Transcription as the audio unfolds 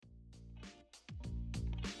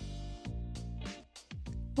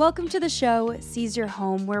Welcome to the show, Seize Your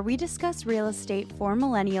Home, where we discuss real estate for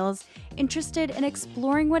millennials interested in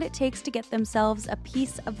exploring what it takes to get themselves a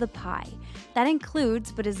piece of the pie. That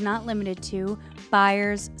includes, but is not limited to,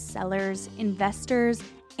 buyers, sellers, investors,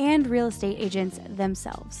 and real estate agents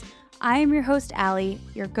themselves. I am your host, Allie,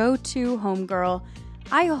 your go-to homegirl.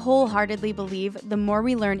 I wholeheartedly believe the more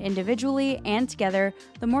we learn individually and together,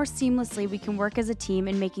 the more seamlessly we can work as a team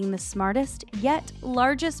in making the smartest, yet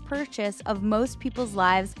largest purchase of most people's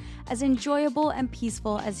lives as enjoyable and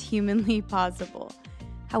peaceful as humanly possible.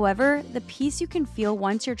 However, the peace you can feel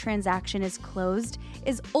once your transaction is closed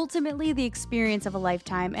is ultimately the experience of a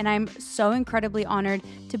lifetime, and I'm so incredibly honored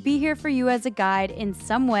to be here for you as a guide in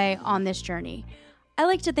some way on this journey. I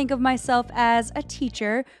like to think of myself as a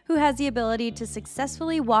teacher who has the ability to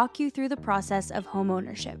successfully walk you through the process of home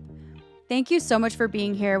ownership. Thank you so much for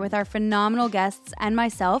being here with our phenomenal guests and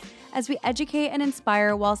myself as we educate and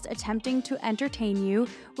inspire whilst attempting to entertain you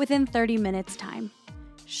within 30 minutes time.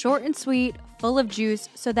 Short and sweet, full of juice,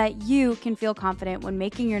 so that you can feel confident when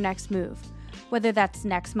making your next move. Whether that's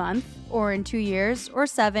next month, or in 2 years, or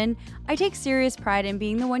 7, I take serious pride in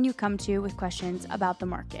being the one you come to with questions about the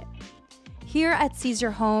market. Here at Seize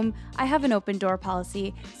Your Home, I have an open door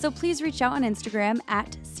policy, so please reach out on Instagram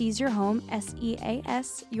at Seize Your Home,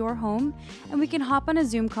 S-E-A-S, Your Home, and we can hop on a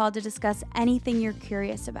Zoom call to discuss anything you're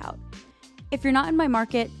curious about. If you're not in my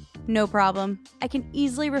market, no problem. I can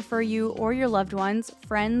easily refer you or your loved ones,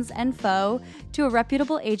 friends, and foe to a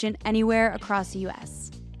reputable agent anywhere across the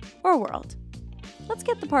US or world. Let's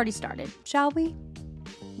get the party started, shall we?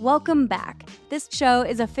 Welcome back. This show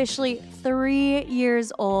is officially 3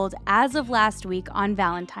 years old as of last week on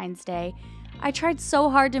Valentine's Day. I tried so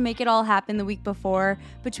hard to make it all happen the week before,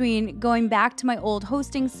 between going back to my old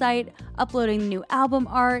hosting site, uploading new album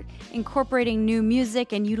art, incorporating new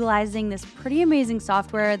music, and utilizing this pretty amazing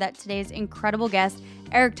software that today's incredible guest,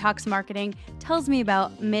 Eric Talks Marketing, tells me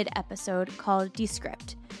about mid-episode called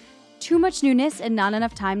Descript. Too much newness and not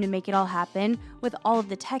enough time to make it all happen with all of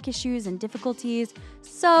the tech issues and difficulties,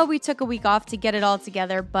 so we took a week off to get it all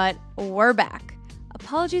together, but we're back.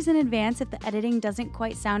 Apologies in advance if the editing doesn't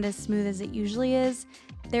quite sound as smooth as it usually is.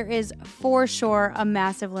 There is for sure a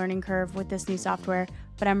massive learning curve with this new software,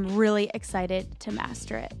 but I'm really excited to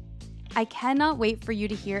master it. I cannot wait for you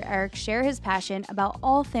to hear Eric share his passion about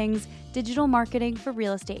all things digital marketing for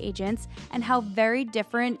real estate agents and how very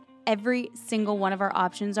different every single one of our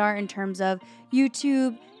options are in terms of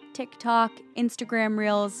YouTube, TikTok, Instagram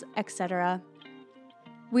Reels, etc.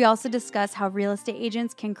 We also discuss how real estate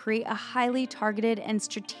agents can create a highly targeted and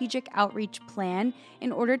strategic outreach plan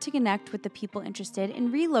in order to connect with the people interested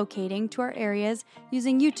in relocating to our areas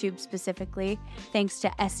using YouTube specifically, thanks to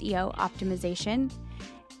SEO optimization.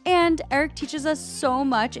 And Eric teaches us so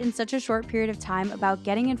much in such a short period of time about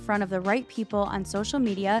getting in front of the right people on social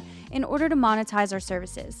media in order to monetize our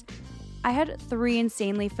services. I had 3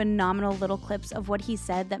 insanely phenomenal little clips of what he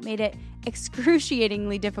said that made it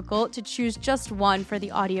excruciatingly difficult to choose just one for the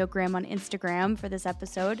audiogram on Instagram for this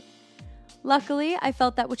episode. Luckily, I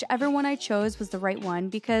felt that whichever one I chose was the right one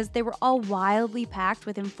because they were all wildly packed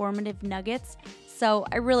with informative nuggets, so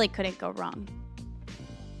I really couldn't go wrong.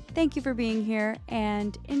 Thank you for being here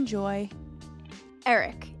and enjoy.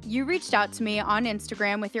 Eric, you reached out to me on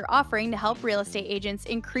Instagram with your offering to help real estate agents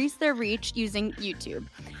increase their reach using YouTube.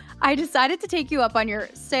 I decided to take you up on your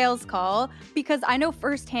sales call because I know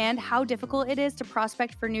firsthand how difficult it is to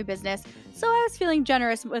prospect for new business, so I was feeling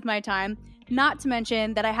generous with my time. Not to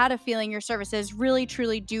mention that I had a feeling your services really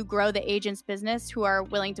truly do grow the agent's business who are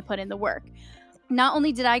willing to put in the work. Not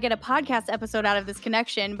only did I get a podcast episode out of this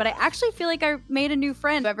connection, but I actually feel like I made a new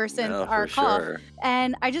friend ever since our call. Sure.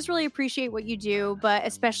 And I just really appreciate what you do, but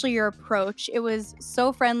especially your approach. It was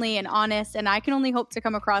so friendly and honest, and I can only hope to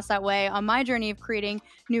come across that way on my journey of creating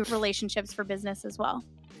new relationships for business as well.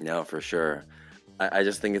 No, for sure. I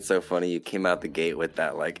just think it's so funny. You came out the gate with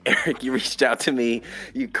that, like, Eric, you reached out to me,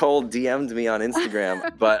 you cold DM'd me on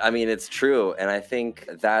Instagram. But I mean, it's true. And I think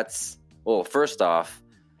that's, well, first off,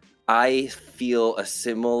 I feel a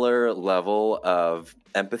similar level of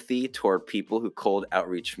empathy toward people who cold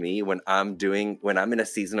outreach me when I'm in a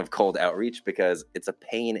season of cold outreach because it's a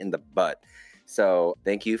pain in the butt. So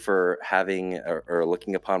thank you for having or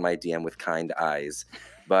looking upon my DM with kind eyes.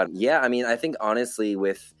 But yeah, I mean, I think honestly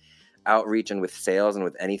with outreach and with sales and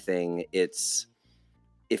with anything, it's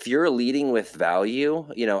if you're leading with value,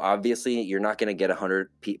 obviously you're not going to get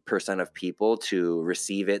 100% of people to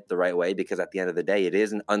receive it the right way because at the end of the day, it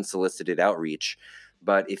is an unsolicited outreach.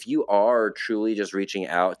 But if you are truly just reaching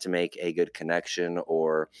out to make a good connection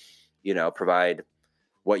or, provide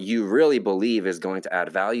what you really believe is going to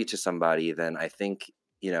add value to somebody, then I think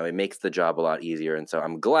it makes the job a lot easier. And so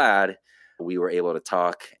I'm glad we were able to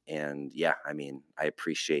talk. And yeah, I mean, I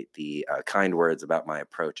appreciate the kind words about my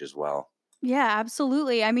approach as well. Yeah,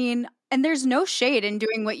 absolutely. I mean, and there's no shade in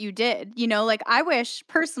doing what you did. Like I wish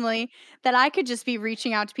personally that I could just be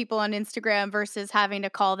reaching out to people on Instagram versus having to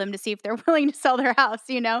call them to see if they're willing to sell their house.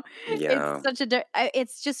 It's Yeah. such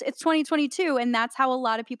it's 2022 and that's how a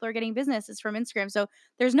lot of people are getting business is from Instagram. So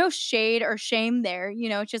there's no shade or shame there.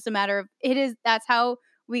 It's just a matter of that's how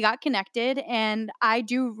we got connected and I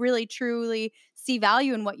do really truly see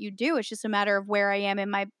value in what you do. It's just a matter of where I am in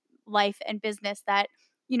my life and business that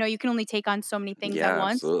you can only take on so many things at Yeah,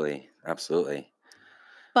 once. absolutely. Absolutely.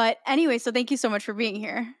 But anyway, so thank you so much for being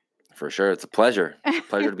here. For sure. It's a pleasure. It's a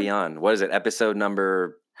pleasure to be on. What is it? Episode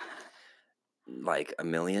number like a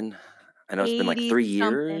million? I know it's been like 80 something. 3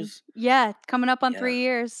 years. Yeah, coming up on Yeah, 3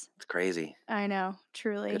 years. it's crazy. I know, Good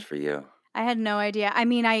truly. for you. I had no idea. I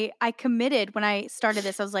mean, I committed when I started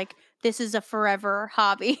this. I was like, this is a forever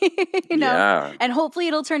hobby, you know, Yeah. and hopefully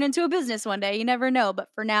it'll turn into a business one day. You never know. But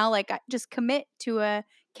for now, like, I just commit to a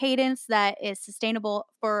cadence that is sustainable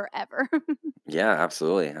forever. Yeah,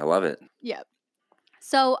 absolutely. I love it. Yep.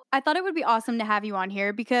 So, I thought it would be awesome to have you on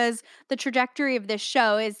here because the trajectory of this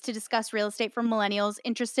show is to discuss real estate for millennials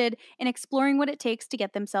interested in exploring what it takes to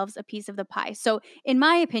get themselves a piece of the pie. So, in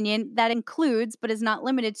my opinion, that includes, but is not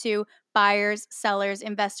limited to, buyers, sellers,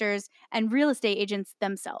 investors, and real estate agents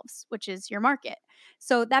themselves, which is your market.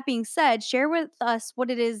 So, that being said, share with us what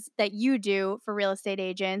it is that you do for real estate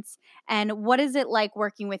agents and what is it like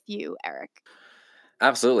working with you, Eric?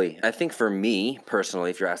 Absolutely. I think for me personally,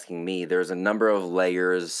 if you're asking me, there's a number of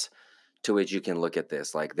layers to which you can look at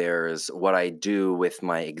this. Like there's what I do with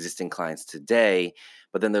my existing clients today,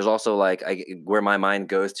 but then there's also like where my mind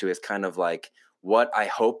goes to is kind of like what I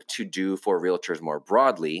hope to do for realtors more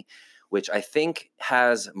broadly, which I think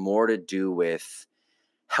has more to do with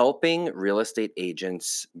helping real estate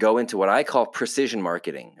agents go into what I call precision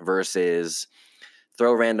marketing versus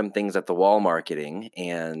throw random things at the wall marketing.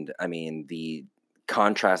 And I mean, the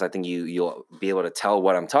contrast, I think you'll be able to tell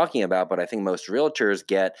what I'm talking about, but I think most realtors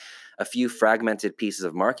get a few fragmented pieces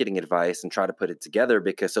of marketing advice and try to put it together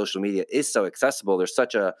because social media is so accessible. There's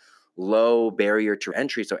such a low barrier to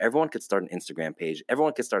entry. So everyone could start an Instagram page,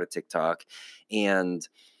 everyone could start a TikTok. And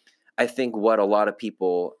I think what a lot of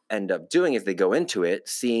people end up doing is they go into it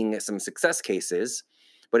seeing some success cases.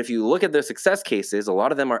 But if you look at their success cases, a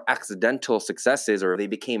lot of them are accidental successes or they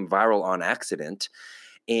became viral on accident.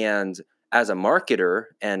 And as a marketer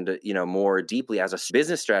and more deeply as a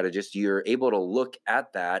business strategist, you're able to look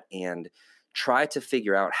at that and try to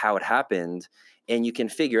figure out how it happened. And you can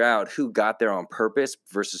figure out who got there on purpose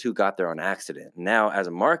versus who got there on accident. Now, as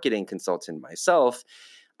a marketing consultant myself,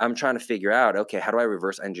 I'm trying to figure out, okay, how do I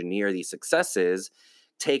reverse engineer these successes,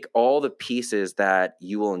 take all the pieces that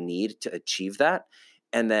you will need to achieve that,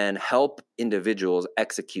 and then help individuals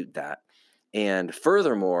execute that. And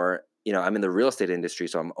furthermore, I'm in the real estate industry,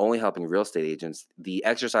 so I'm only helping real estate agents. The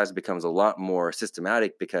exercise becomes a lot more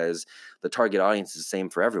systematic because the target audience is the same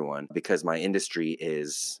for everyone because my industry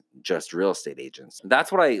is just real estate agents.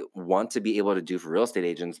 That's what I want to be able to do for real estate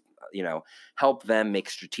agents, help them make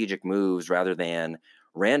strategic moves rather than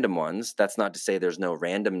random ones. That's not to say there's no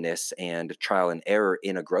randomness and trial and error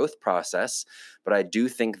in a growth process, but I do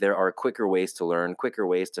think there are quicker ways to learn, quicker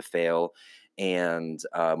ways to fail, and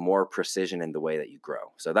more precision in the way that you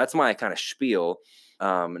grow. So that's my kind of spiel.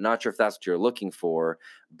 Not sure if that's what you're looking for,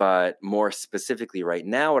 but more specifically right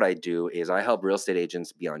now, what I do is I help real estate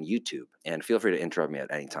agents be on YouTube. And feel free to interrupt me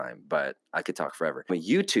at any time, but I could talk forever. But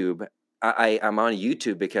YouTube, I'm on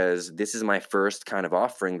YouTube because this is my first kind of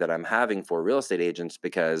offering that I'm having for real estate agents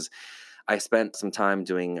because I spent some time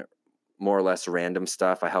doing more or less random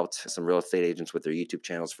stuff. I helped some real estate agents with their YouTube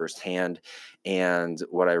channels firsthand. And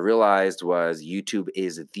what I realized was YouTube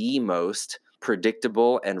is the most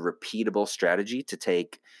predictable and repeatable strategy to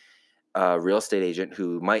take a real estate agent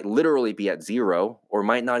who might literally be at zero or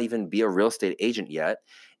might not even be a real estate agent yet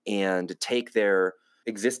and take their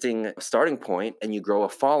existing starting point and you grow a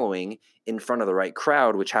following in front of the right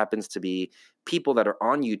crowd, which happens to be people that are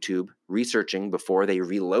on YouTube researching before they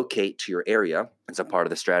relocate to your area. And so part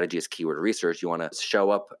of the strategy is keyword research. You want to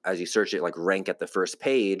show up as you search it, like rank at the first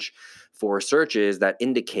page for searches that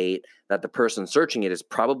indicate that the person searching it is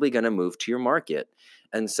probably going to move to your market.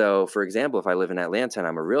 And so, for example, if I live in Atlanta and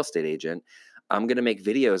I'm a real estate agent, I'm going to make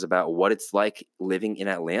videos about what it's like living in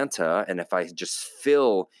Atlanta. And if I just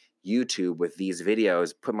fill YouTube with these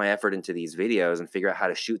videos, put my effort into these videos and figure out how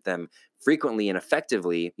to shoot them frequently and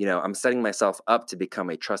effectively, I'm setting myself up to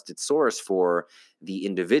become a trusted source for the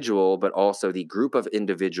individual, but also the group of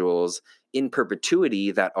individuals in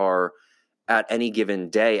perpetuity that are at any given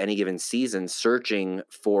day, any given season, searching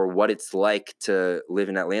for what it's like to live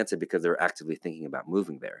in Atlanta because they're actively thinking about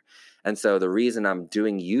moving there. And so the reason I'm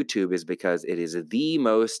doing YouTube is because it is the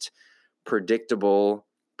most predictable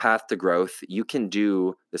path to growth. You can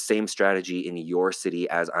do the same strategy in your city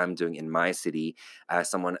as I'm doing in my city, as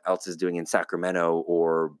someone else is doing in Sacramento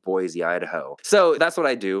or Boise, Idaho. So that's what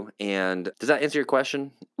I do. And does that answer your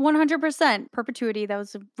question? 100%. Perpetuity. That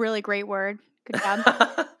was a really great word. Good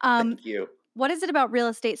job. Thank you. What is it about real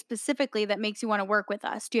estate specifically that makes you want to work with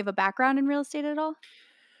us? Do you have a background in real estate at all?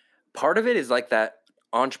 Part of it is like that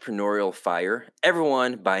entrepreneurial fire.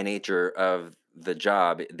 Everyone by nature of the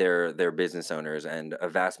job, they're business owners, and a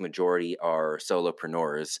vast majority are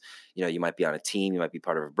solopreneurs. You might be on a team, you might be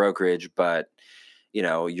part of a brokerage, but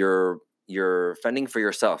you're fending for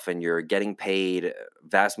yourself and you're getting paid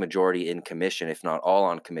vast majority in commission, if not all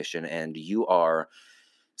on commission, and you are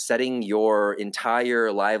setting your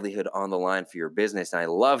entire livelihood on the line for your business. And I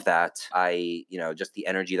love that. Just the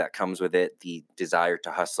energy that comes with it, the desire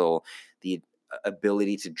to hustle, the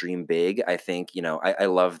ability to dream big. I think, I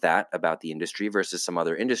love that about the industry versus some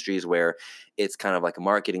other industries where it's kind of like a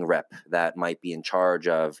marketing rep that might be in charge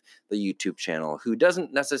of the YouTube channel who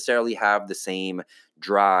doesn't necessarily have the same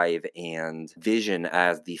drive and vision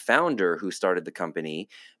as the founder who started the company,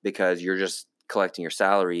 because you're just collecting your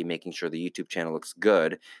salary, making sure the YouTube channel looks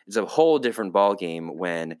good. It's a whole different ballgame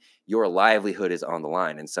when your livelihood is on the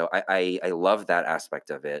line. And so I love that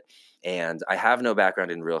aspect of it. And I have no background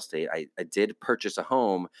in real estate. I did purchase a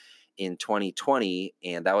home in 2020,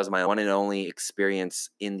 and that was my one and only experience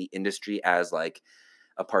in the industry as like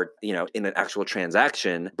a part, in an actual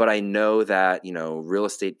transaction. But I know that, real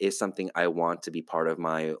estate is something I want to be part of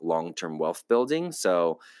my long-term wealth building.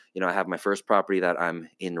 So, I have my first property that I'm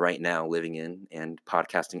in right now, living in and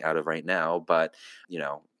podcasting out of right now. But,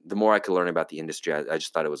 the more I could learn about the industry, I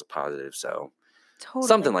just thought it was a positive. So Totally.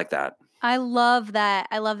 Something like that. I love that.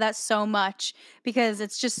 I love that so much because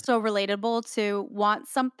it's just so relatable to want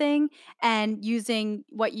something and using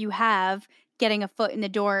what you have, getting a foot in the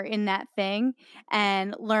door in that thing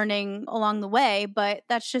and learning along the way. But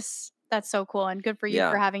that's so cool and good for you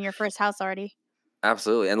for Yeah, having your first house already.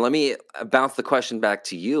 absolutely. And let me bounce the question back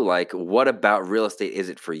to you. Like, what about real estate is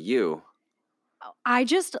it for you? I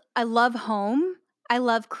love home. I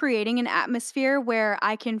love creating an atmosphere where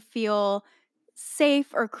I can feel safe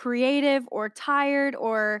or creative or tired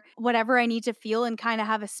or whatever I need to feel and kind of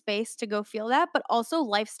have a space to go feel that. But also,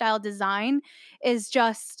 lifestyle design is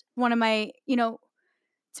just one of my, to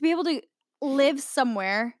be able to live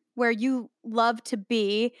somewhere where you love to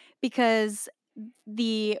be because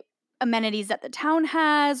the amenities that the town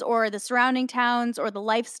has or the surrounding towns or the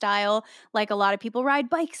lifestyle, like a lot of people ride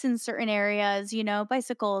bikes in certain areas,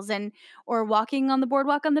 bicycles, and or walking on the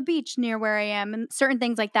boardwalk on the beach near where I am and certain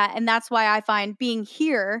things like that. And that's why I find being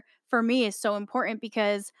here for me is so important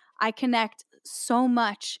because I connect so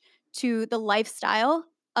much to the lifestyle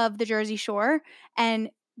of the Jersey Shore. And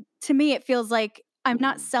to me it feels like I'm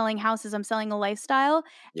not selling houses, I'm selling a lifestyle.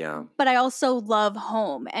 Yeah. But I also love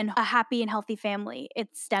home and a happy and healthy family.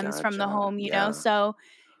 It stems from the Gotcha. home, Yeah. So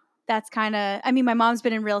that's my mom's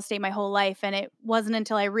been in real estate my whole life, and it wasn't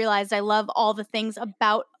until I realized I love all the things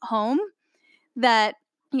about home that,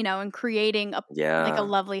 and creating like a Yeah.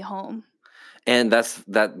 lovely home. And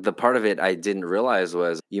the part of it I didn't realize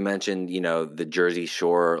was you mentioned, the Jersey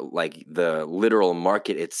Shore, like the literal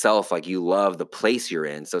market itself, like you love the place you're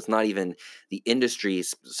in. So it's not even the industry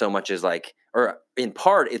so much as like, or in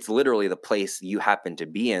part, it's literally the place you happen to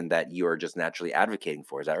be in that you are just naturally advocating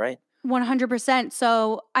for. Is that right? 100%.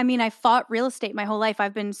 So, I fought real estate my whole life.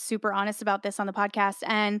 I've been super honest about this on the podcast.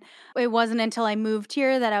 And it wasn't until I moved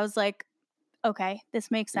here that I was like, okay,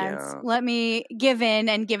 this makes sense. Yeah. Let me give in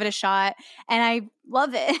and give it a shot. And I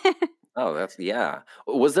love it. Oh, yeah.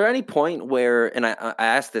 Was there any point where, and I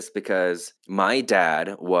asked this because my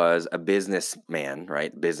dad was a businessman,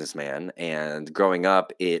 right? Businessman. And growing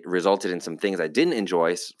up, it resulted in some things I didn't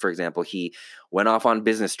enjoy. For example, he went off on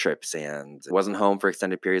business trips and wasn't home for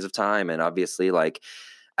extended periods of time. And obviously, like,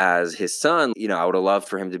 as his son, I would have loved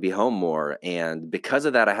for him to be home more. And because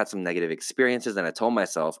of that, I had some negative experiences. And I told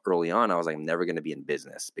myself early on, I was like, I'm never going to be in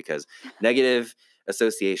business because negative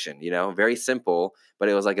association, very simple, but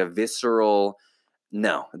it was like a visceral,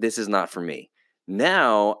 no, this is not for me.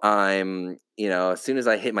 Now I'm, as soon as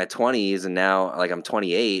I hit my 20s and now like I'm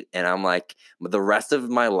 28 and I'm like, the rest of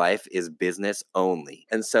my life is business only.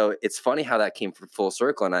 And so it's funny how that came full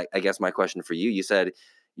circle. And I guess my question for you said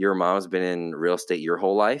your mom's been in real estate your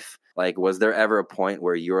whole life. Like, was there ever a point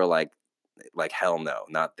where you were like, like, hell no,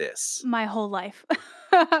 not this. My whole life.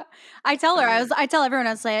 I tell her, I tell everyone,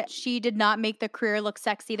 I was like, she did not make the career look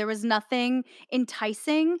sexy. There was nothing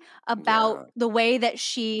enticing about Yeah. the way that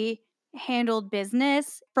she handled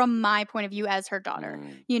business from my point of view as her daughter.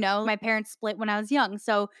 Mm, You know, my parents split when I was young.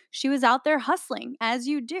 So she was out there hustling as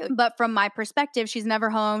you do. But from my perspective, she's never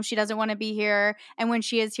home. She doesn't want to be here. And when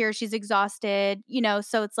she is here, she's exhausted, you know,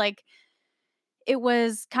 so it's like, it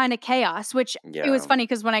was kind of chaos, which it was yeah. funny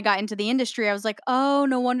because when I got into the industry, I was like, oh,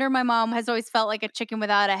 no wonder my mom has always felt like a chicken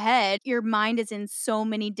without a head. Your mind is in so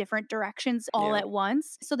many different directions all Yeah. at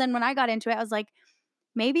once. So then when I got into it, I was like,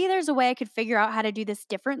 maybe there's a way I could figure out how to do this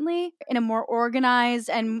differently in a more organized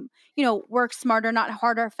and, you know, work smarter, not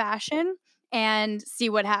harder fashion and see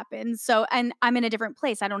what happens. So, and I'm in a different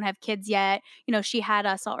place. I don't have kids yet. You know, she had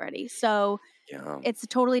us already. So, Yeah. it's a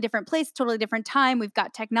totally different place, totally different time. We've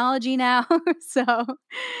got technology now. So,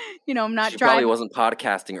 you know, I'm not She probably driving. wasn't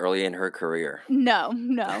podcasting early in her career No,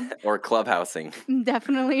 no, or clubhousing.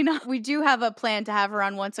 definitely not. We do have a plan to have her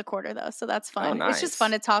on once a quarter though. So that's Oh, fun. It's just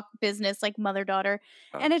fun nice. to talk business like mother daughter.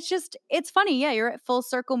 Oh, And it's funny. Yeah, you're at full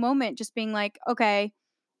circle moment, just being like, okay,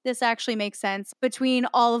 this actually makes sense. Between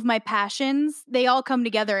all of my passions, they all come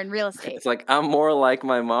together in real estate. it's like, I'm more like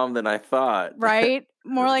my mom than I thought. Right?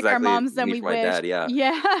 More That's like our exactly moms than me we for my wish. dad. Yeah.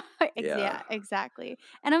 Yeah. Yeah. Yeah, exactly.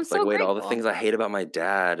 And I'm It's like, so wait, all the grateful. things I hate about my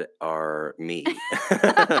dad are me.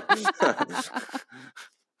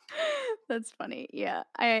 That's funny. Yeah.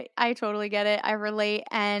 I totally get it. I relate,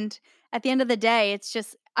 and at the end of the day, it's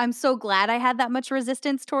just I'm so glad I had that much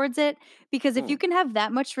resistance towards it, because if Hmm. you can have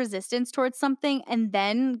that much resistance towards something and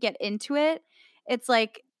then get into it, it's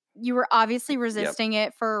like you were obviously Yep. resisting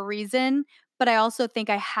it for a reason, but I also think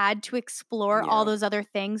I had to explore all Yeah. those other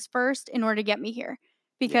things first in order to get me here. Yeah.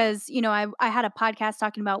 Because, you know, I had a podcast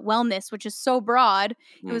talking about wellness, which is so broad.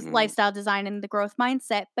 It was Hmm. lifestyle design and the growth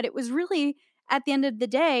mindset, but it was really at the end of the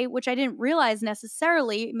day, which I didn't realize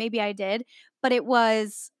necessarily, maybe I did, but it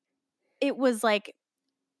was like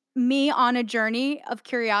me on a journey of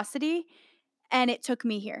curiosity, and it took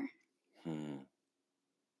me here. Hmm.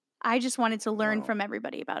 I just wanted to learn Wow. from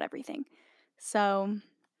everybody about everything. So,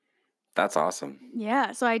 That's awesome.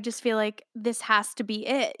 yeah, so I just feel like this has to be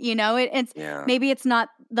it, you know? It's Yeah. maybe it's not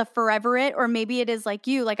the forever it, or maybe it is like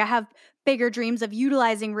you, like I have bigger dreams of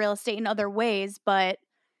utilizing real estate in other ways, but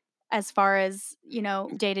as far as, you know,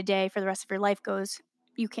 day to day for the rest of your life goes,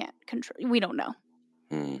 you can't control. We don't know.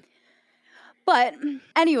 Hmm. But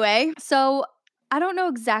anyway, so I don't know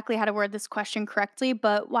exactly how to word this question correctly,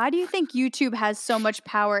 but why do you think YouTube has so much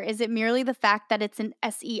power? Is it merely the fact that it's an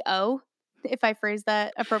SEO, if I phrase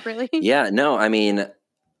that appropriately? Yeah. No, I mean,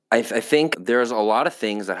 I think there's a lot of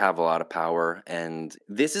things that have a lot of power, and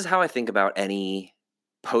this is how I think about any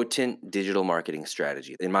potent digital marketing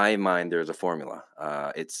strategy. In my mind, there's a formula.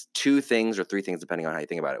 It's two things or three things, depending on how you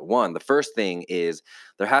think about it. One, the first thing is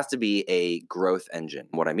there has to be a growth engine.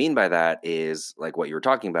 What I mean by that is like what you were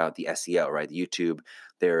talking about, the SEO, right? The YouTube.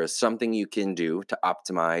 There's something you can do to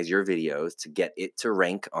optimize your videos to get it to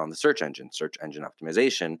rank on the search engine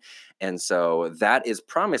optimization. And so that is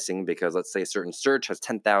promising because let's say a certain search has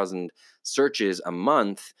 10,000 searches a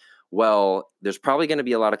month. Well, there's probably going to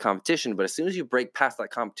be a lot of competition, but as soon as you break past that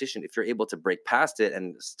competition, if you're able to break past it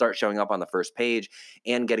and start showing up on the first page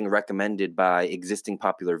and getting recommended by existing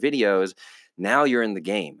popular videos, now you're in the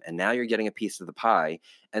game and now you're getting a piece of the pie.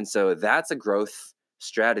 And so that's a growth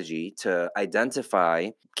strategy to identify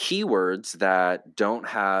keywords that don't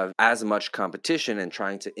have as much competition and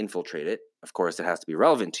trying to infiltrate it. Of course, it has to be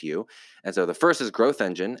relevant to you. And so the first is growth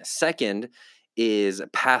engine. Second is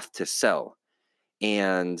path to sell.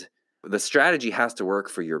 And the strategy has to work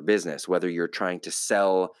for your business, whether you're trying to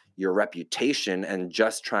sell your reputation and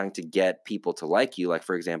just trying to get people to like you. Like,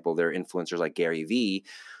 for example, there are influencers like Gary Vee,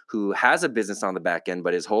 who has a business on the back end,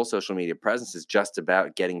 but his whole social media presence is just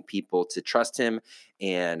about getting people to trust him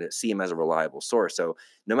and see him as a reliable source. So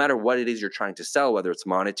no matter what it is you're trying to sell, whether it's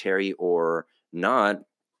monetary or not,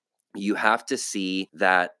 you have to see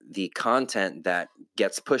that the content that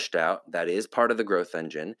gets pushed out, that is part of the growth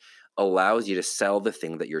engine, allows you to sell the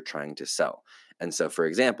thing that you're trying to sell. And so, for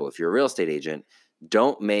example, if you're a real estate agent,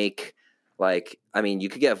 don't make like, I mean, you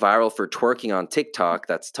could get viral for twerking on TikTok.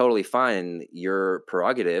 That's totally fine, your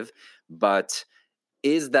prerogative. But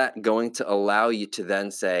is that going to allow you to then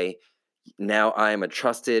say, now I am a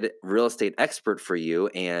trusted real estate expert for you,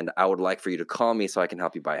 and I would like for you to call me so I can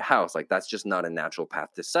help you buy a house? Like, that's just not a natural path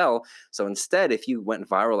to sell. So instead, if you went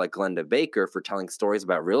viral like Glenda Baker for telling stories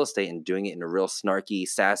about real estate and doing it in a real snarky,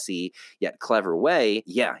 sassy, yet clever way,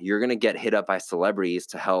 yeah, you're going to get hit up by celebrities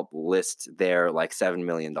to help list their like $7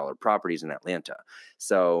 million properties in Atlanta.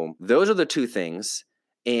 So those are the two things.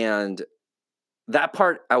 And that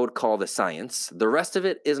part I would call the science. The rest of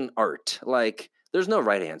it isn't art. Like, there's no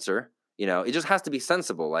right answer. It just has to be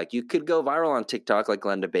sensible. Like, you could go viral on TikTok like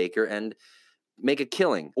Glenda Baker and make a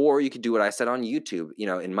killing, or you could do what I said on YouTube.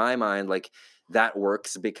 In my mind, like, that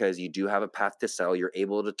works because you do have a path to sell. You're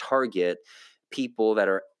able to target people that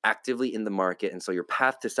are actively in the market. And so your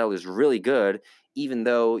path to sell is really good, even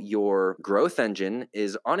though your growth engine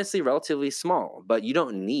is honestly relatively small. But you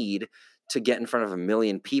don't need to get in front of 1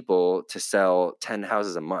 million people to sell 10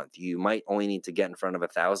 houses a month. You might only need to get in front of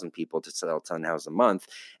 1,000 people to sell 10 houses a month.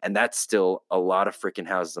 And that's still a lot of freaking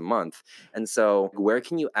houses a month. And so where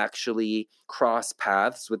can you actually cross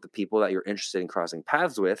paths with the people that you're interested in crossing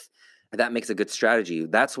paths with? That makes a good strategy.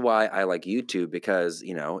 That's why I like YouTube, because,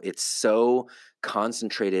 it's so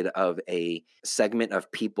concentrated of a segment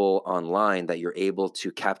of people online that you're able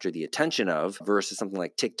to capture the attention of, versus something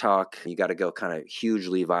like TikTok. You got to go kind of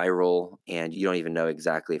hugely viral and you don't even know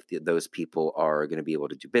exactly if those people are going to be able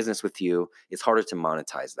to do business with you. It's harder to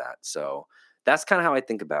monetize that. So that's kind of how I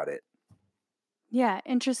think about it. Yeah,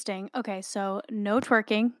 interesting. Okay, so no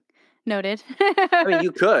twerking. Noted. I mean,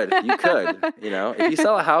 you could, if you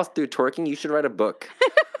sell a house through twerking, you should write a book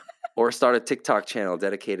or start a TikTok channel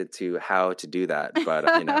dedicated to how to do that. But,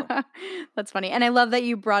 That's funny. And I love that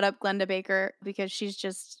you brought up Glenda Baker,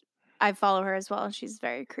 because I follow her as well. And she's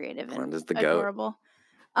very creative and Glenda's the goat. adorable.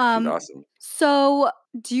 She's awesome. So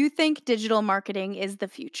do you think digital marketing is the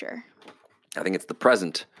future? I think it's the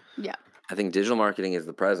present. Yeah. I think digital marketing is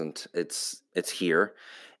the present. It's here.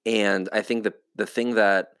 And I think the thing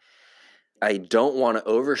that I don't want to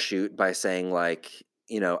overshoot by saying, like,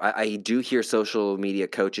 I do hear social media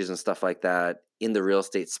coaches and stuff like that in the real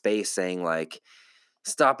estate space saying, like,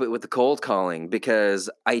 stop it with the cold calling, because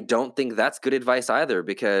I don't think that's good advice either.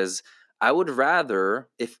 Because I would rather,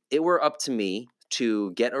 if it were up to me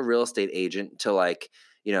to get a real estate agent to, like,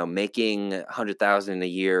 making 100,000 a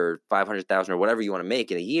year, 500,000 or whatever you want to make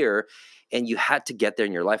in a year, and you had to get there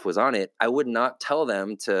and your life was on it, I would not tell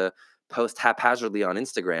them to post haphazardly on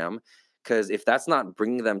Instagram. Because if that's not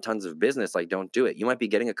bringing them tons of business, like, don't do it. You might be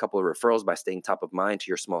getting a couple of referrals by staying top of mind to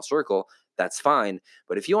your small circle. That's fine.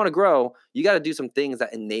 But if you want to grow, you got to do some things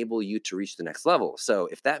that enable you to reach the next level. So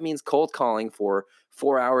if that means cold calling for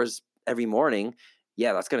 4 hours every morning,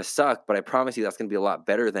 yeah, that's going to suck. But I promise you that's going to be a lot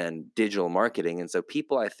better than digital marketing. And so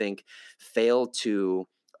people, I think, fail to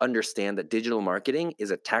understand that digital marketing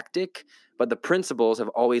is a tactic, but the principles have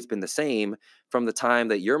always been the same from the time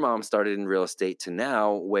that your mom started in real estate to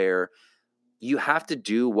now, where you have to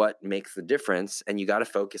do what makes the difference, and you got to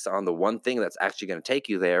focus on the one thing that's actually going to take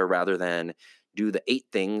you there, rather than do the 8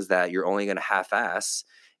 things that you're only going to half-ass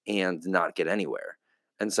and not get anywhere.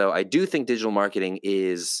 And so I do think digital marketing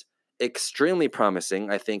is extremely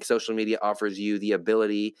promising. I think social media offers you the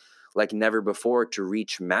ability like never before to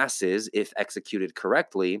reach masses if executed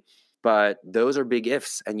correctly, but those are big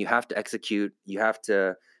ifs, and you have to execute. You have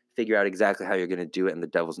to figure out exactly how you're going to do it, and the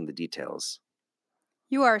devil's in the details.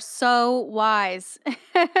 You are so wise.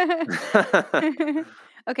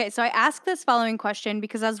 Okay, so I asked this following question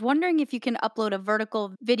because I was wondering if you can upload a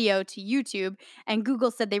vertical video to YouTube, and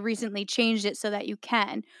Google said they recently changed it so that you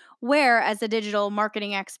can. Where, as a digital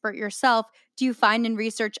marketing expert yourself, do you find and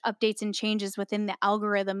research updates and changes within the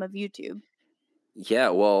algorithm of YouTube? Yeah,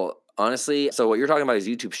 well, honestly, so what you're talking about is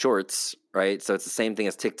YouTube Shorts, right? So it's the same thing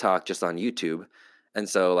as TikTok, just on YouTube. And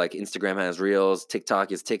so, like, Instagram has Reels,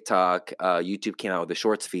 TikTok is TikTok, YouTube came out with the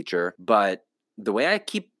Shorts feature. But the way I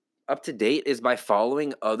keep up to date is by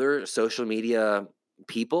following other social media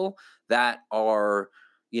people that are,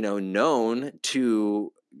 known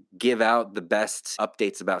to give out the best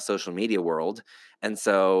updates about social media world. And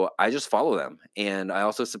so I just follow them. And I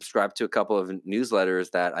also subscribe to a couple of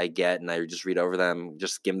newsletters that I get, and I just read over them,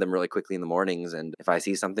 just skim them really quickly in the mornings. And if I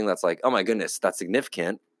see something that's like, oh my goodness, that's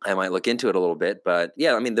significant, I might look into it a little bit. But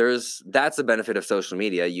yeah, I mean, that's the benefit of social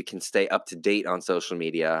media. You can stay up to date on social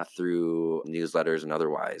media through newsletters and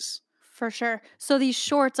otherwise. For sure. So these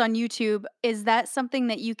shorts on YouTube, is that something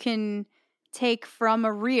that you can take from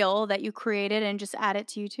a reel that you created and just add it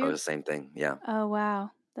to Oh, YouTube? the same thing. Yeah. Oh,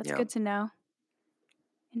 wow. That's Yeah. good to know.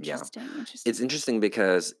 Yeah. Interesting. It's interesting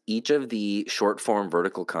because each of the short form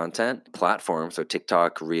vertical content platforms, so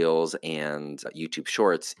TikTok, Reels, and YouTube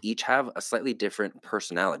Shorts, each have a slightly different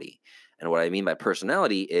personality. And what I mean by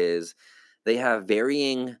personality is they have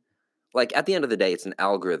varying, like, at the end of the day, it's an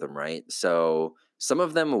algorithm, right? So some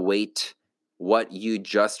of them weight what you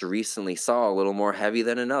just recently saw a little more heavy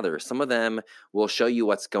than another. Some of them will show you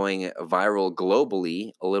what's going viral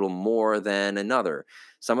globally a little more than another.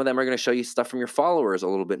 Some of them are going to show you stuff from your followers a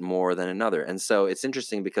little bit more than another. And so it's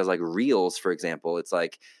interesting because like Reels, for example, it's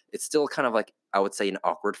still kind of like, I would say, in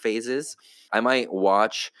awkward phases. I might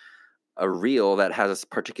watch a reel that has a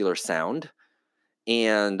particular sound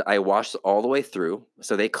and I watched all the way through.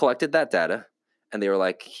 So they collected that data and they were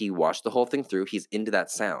like, he watched the whole thing through. He's into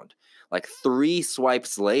that sound. Like 3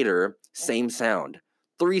 swipes later, same sound.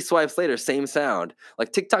 3 swipes later, same sound.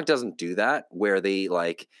 Like TikTok doesn't do that where they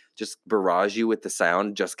like just barrage you with the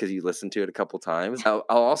sound just because you listen to it a couple times. I'll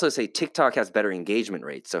also say TikTok has better engagement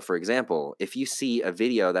rates. So for example, if you see a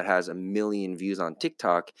video that has 1 million views on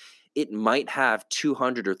TikTok, it might have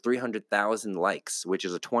 200 or 300,000 likes, which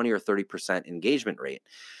is a 20 or 30% engagement rate.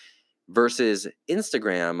 Versus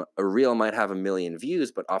Instagram, a reel might have 1 million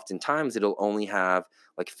views, but oftentimes it'll only have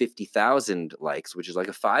like 50,000 likes, which is like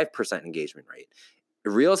a 5% engagement rate.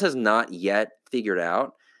 Reels has not yet figured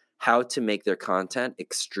out how to make their content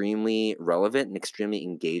extremely relevant and extremely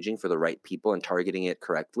engaging for the right people and targeting it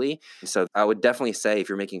correctly. So I would definitely say if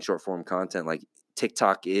you're making short form content, like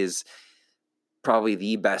TikTok is probably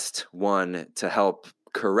the best one to help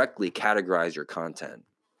correctly categorize your content.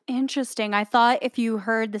 Interesting. I thought if you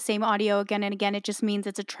heard the same audio again and again, it just means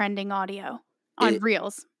it's a trending audio on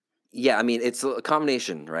Reels. Yeah, I mean, it's a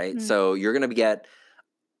combination, right? So you're going to get,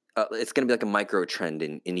 it's going to be like a micro trend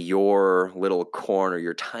in your little corner,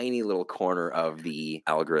 your tiny little corner of the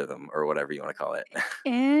algorithm or whatever you want to call it.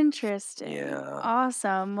 Interesting. Yeah.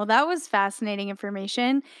 Awesome. Well, that was fascinating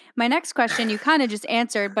information. My next question you kind of just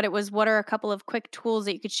answered, but it was what are a couple of quick tools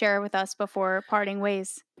that you could share with us before parting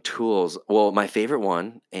ways? Tools. Well, my favorite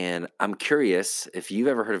one, and I'm curious if you've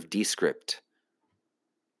ever heard of Descript.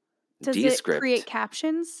 Does it create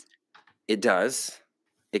captions? It does.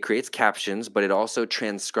 It creates captions, but it also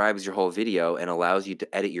transcribes your whole video and allows you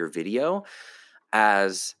to edit your video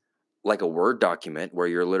as like a Word document where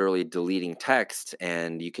you're literally deleting text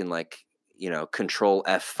and you can Control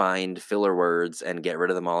F find filler words and get rid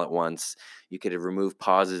of them all at once. You could remove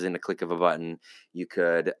pauses in a click of a button.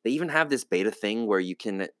 They even have this beta thing where you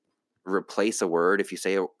can replace a word. If you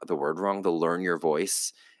say the word wrong, they'll learn your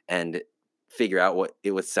voice and figure out what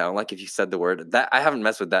it would sound like if you said the word. That I haven't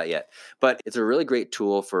messed with that yet, but it's a really great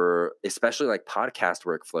tool for especially like podcast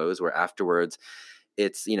workflows where afterwards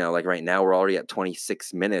it's, like right now we're already at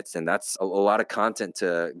 26 minutes and that's a lot of content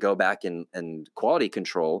to go back and quality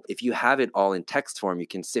control. If you have it all in text form, you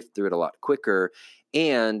can sift through it a lot quicker.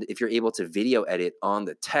 And if you're able to video edit on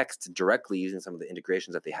the text directly using some of the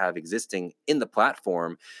integrations that they have existing in the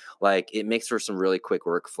platform, like it makes for some really quick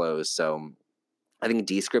workflows. So I think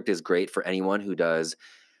Descript is great for anyone who does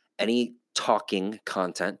any talking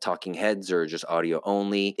content, talking heads or just audio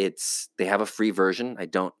only. They have a free version. I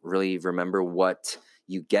don't really remember what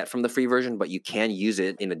you get from the free version, but you can use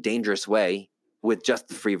it in a dangerous way with just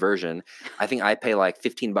the free version. I think I pay like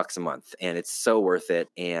 $15 a month and it's so worth it.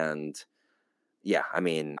 And yeah, I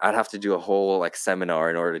mean, I'd have to do a whole like seminar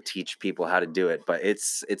in order to teach people how to do it, but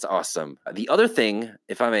it's awesome. The other thing,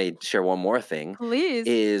 if I may share one more thing, Please,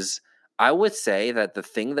 is I would say that the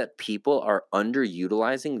thing that people are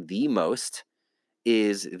underutilizing the most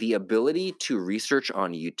is the ability to research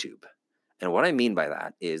on YouTube. And what I mean by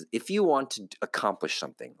that is if you want to accomplish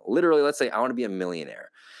something, literally, let's say I want to be a millionaire.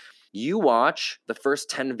 You watch the first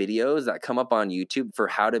 10 videos that come up on YouTube for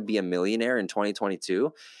how to be a millionaire in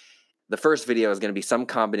 2022. The first video is going to be some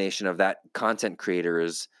combination of that content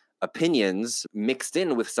creator's opinions mixed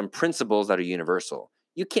in with some principles that are universal.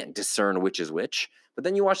 You can't discern which is which. But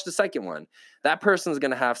then you watch the second one. That person's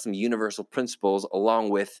going to have some universal principles along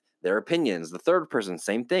with their opinions. The third person,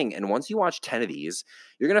 same thing. And once you watch 10 of these,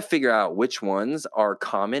 you're going to figure out which ones are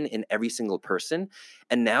common in every single person.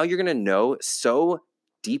 And now you're going to know so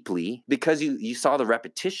deeply because you saw the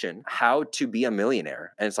repetition how to be a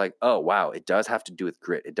millionaire. And it's like, oh, wow, it does have to do with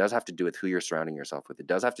grit. It does have to do with who you're surrounding yourself with. It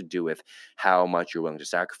does have to do with how much you're willing to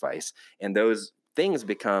sacrifice. And those things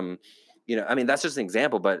become... I mean, that's just an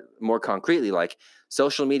example, but more concretely, like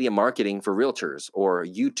social media marketing for realtors or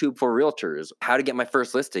YouTube for realtors, how to get my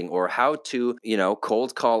first listing or how to,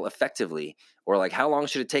 cold call effectively, or like how long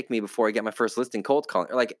should it take me before I get my first listing cold calling,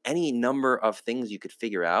 or like any number of things you could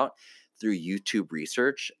figure out through YouTube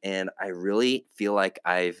research. And I really feel like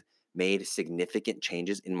I've made significant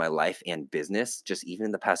changes in my life and business, just even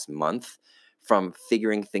in the past month, from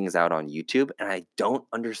figuring things out on YouTube. And I don't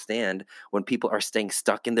understand when people are staying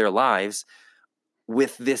stuck in their lives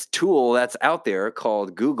with this tool that's out there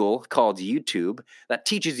called Google, called YouTube, that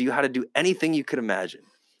teaches you how to do anything you could imagine.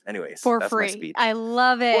 Anyways, For that's my free. speech. I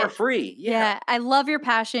love it. For free. Yeah. I love your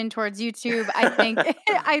passion towards YouTube. I think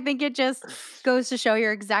I think it just goes to show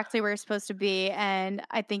you're exactly where you're supposed to be, and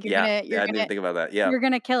I think Yeah. I didn't even think about that. Yeah. you're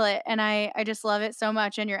gonna kill it. And I just love it so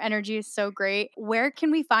much, and your energy is so great. Where can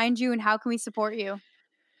we find you, and how can we support you?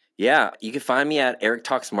 Yeah, you can find me at Eric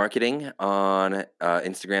Talks Marketing on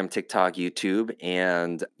Instagram, TikTok, YouTube,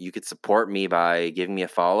 and you could support me by giving me a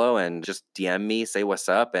follow and just DM me, say what's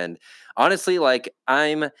up. And honestly, like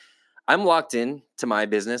I'm locked in to my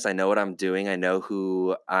business. I know what I'm doing. I know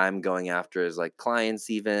who I'm going after as like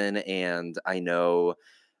clients even, and I know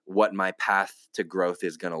what my path to growth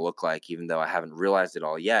is going to look like, even though I haven't realized it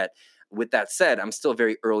all yet. With that said, I'm still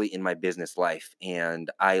very early in my business life,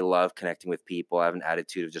 and I love connecting with people. I have an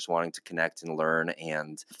attitude of just wanting to connect and learn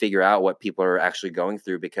and figure out what people are actually going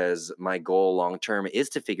through, because my goal long term is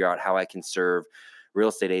to figure out how I can serve real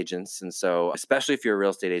estate agents. And so, especially if you're a real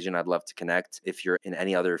estate agent, I'd love to connect. If you're in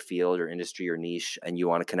any other field or industry or niche and you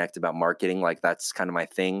want to connect about marketing, like that's kind of my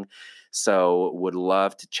thing. So, would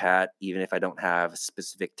love to chat, even if I don't have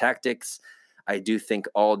specific tactics. I do think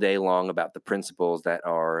all day long about the principles that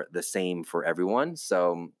are the same for everyone.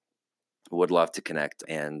 So, would love to connect.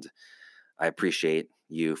 And I appreciate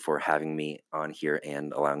you for having me on here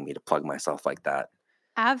and allowing me to plug myself like that.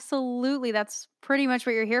 Absolutely. That's pretty much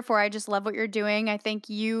what you're here for. I just love what you're doing. I think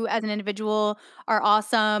you as an individual are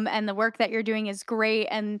awesome, and the work that you're doing is great,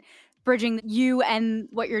 and bridging you and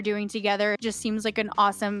what you're doing together just seems like an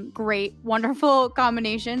awesome, great, wonderful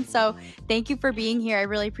combination. So, thank you for being here. I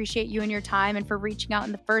really appreciate you and your time and for reaching out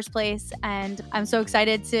in the first place. And I'm so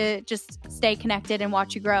excited to just stay connected and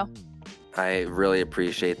watch you grow. I really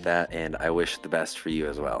appreciate that, and I wish the best for you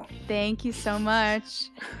as well. Thank you so much.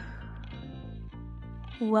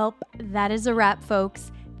 Welp, that is a wrap,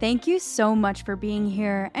 folks. Thank you so much for being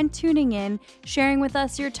here and tuning in, sharing with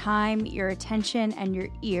us your time, your attention, and your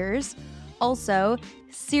ears. Also,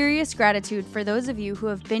 serious gratitude for those of you who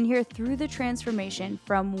have been here through the transformation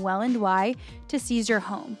from Well and Why to Seize Your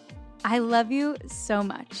Home. I love you so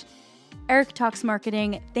much. Eric Talks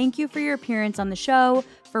Marketing, thank you for your appearance on the show,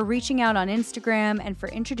 for reaching out on Instagram, and for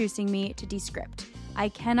introducing me to Descript. I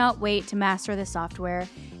cannot wait to master the software.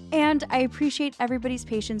 And I appreciate everybody's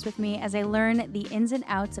patience with me as I learn the ins and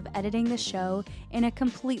outs of editing the show in a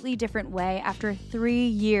completely different way after 3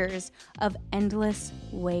 years of endless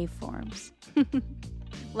waveforms.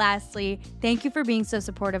 Lastly, thank you for being so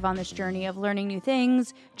supportive on this journey of learning new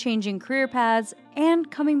things, changing career paths,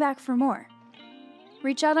 and coming back for more.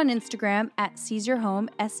 Reach out on Instagram at Seize Your Home,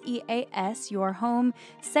 SEAS, your home,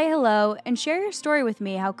 say hello, and share your story with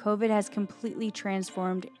me how COVID has completely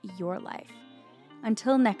transformed your life.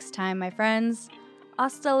 Until next time, my friends,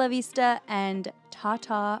 hasta la vista and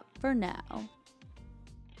ta-ta for now.